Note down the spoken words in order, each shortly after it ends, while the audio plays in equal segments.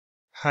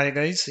Hi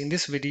guys, in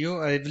this video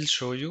I will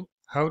show you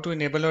how to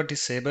enable or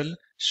disable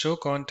show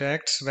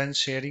contacts when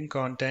sharing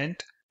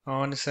content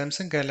on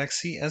Samsung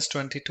Galaxy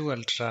S22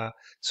 Ultra.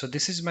 So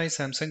this is my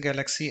Samsung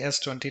Galaxy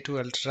S22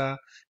 Ultra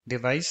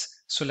device.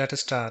 So let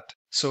us start.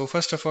 So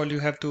first of all you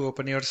have to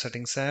open your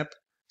settings app.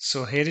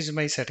 So here is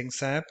my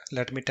settings app.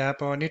 Let me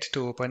tap on it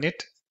to open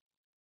it.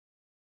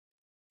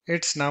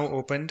 It's now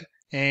opened,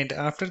 and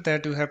after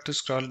that you have to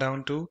scroll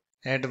down to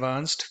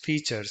advanced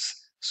features.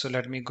 So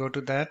let me go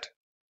to that.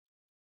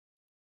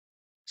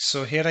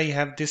 So here I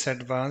have this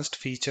advanced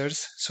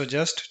features, so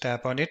just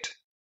tap on it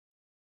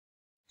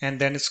and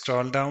then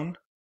scroll down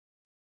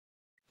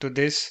to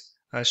this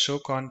show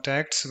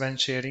contacts when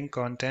sharing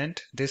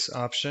content, this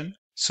option.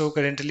 So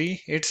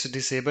currently it's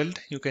disabled.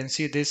 You can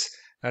see this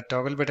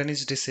toggle button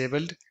is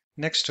disabled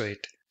next to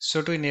it.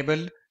 So to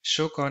enable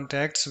show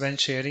contacts when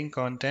sharing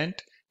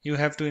content, you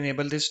have to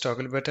enable this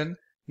toggle button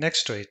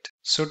next to it.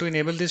 So to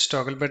enable this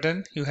toggle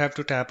button, you have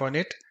to tap on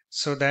it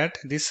so that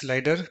this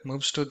slider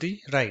moves to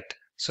the right.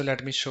 So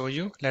let me show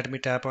you. Let me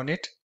tap on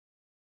it.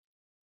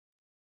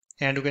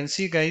 And you can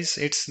see guys,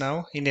 it's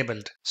now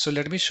enabled. So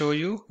let me show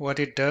you what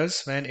it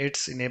does when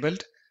it's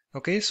enabled.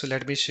 Okay, so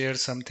let me share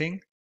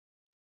something.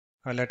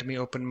 Let me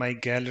open my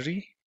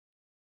gallery.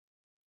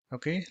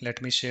 Okay,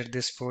 let me share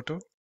this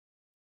photo.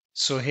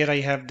 So here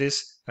I have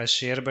this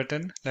share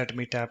button. Let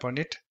me tap on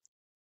it.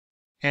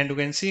 And you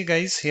can see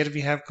guys, here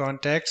we have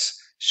contacts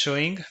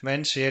showing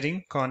when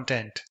sharing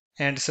content.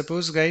 And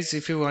suppose guys,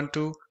 if you want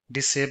to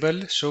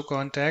disable show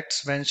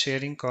contacts when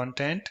sharing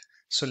content,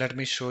 so let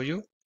me show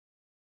you.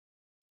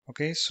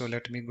 Okay, so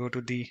let me go to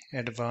the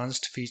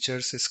advanced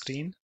features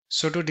screen.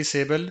 So to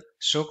disable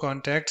show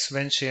contacts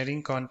when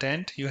sharing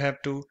content, you have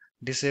to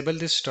disable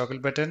this toggle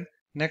button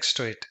next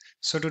to it.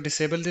 So to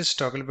disable this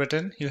toggle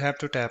button, you have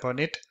to tap on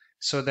it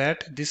so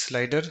that this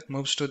slider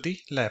moves to the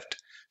left.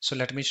 So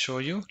let me show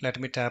you. Let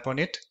me tap on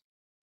it.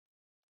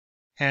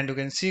 And you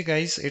can see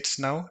guys, it's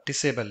now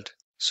disabled.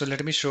 So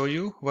let me show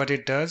you what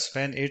it does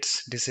when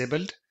it's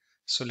disabled.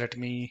 So let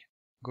me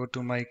go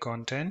to my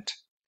content.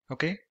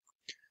 Okay.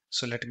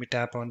 So let me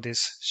tap on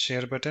this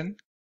share button.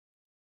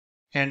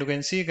 And you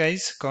can see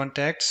guys,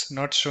 contacts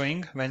not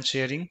showing when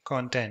sharing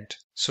content.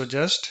 So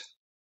just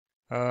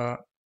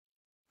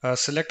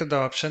select the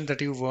option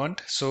that you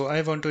want. So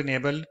I want to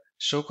enable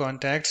show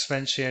contacts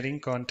when sharing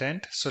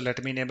content. So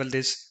let me enable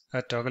this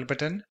toggle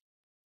button.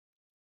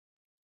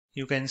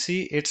 You can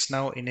see it's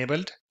now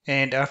enabled.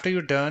 And after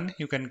you're done,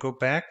 you can go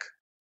back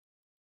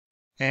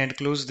and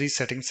close the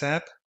settings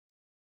app.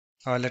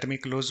 Let me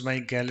close my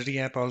gallery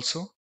app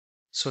also.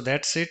 So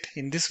that's it.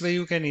 In this way,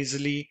 you can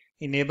easily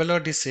enable or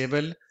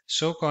disable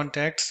show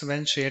contacts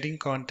when sharing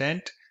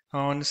content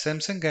on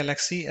Samsung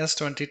Galaxy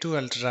S22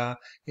 Ultra.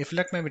 If you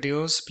like my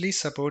videos,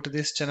 please support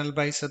this channel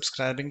by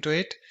subscribing to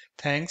it.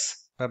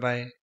 Thanks. Bye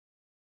bye.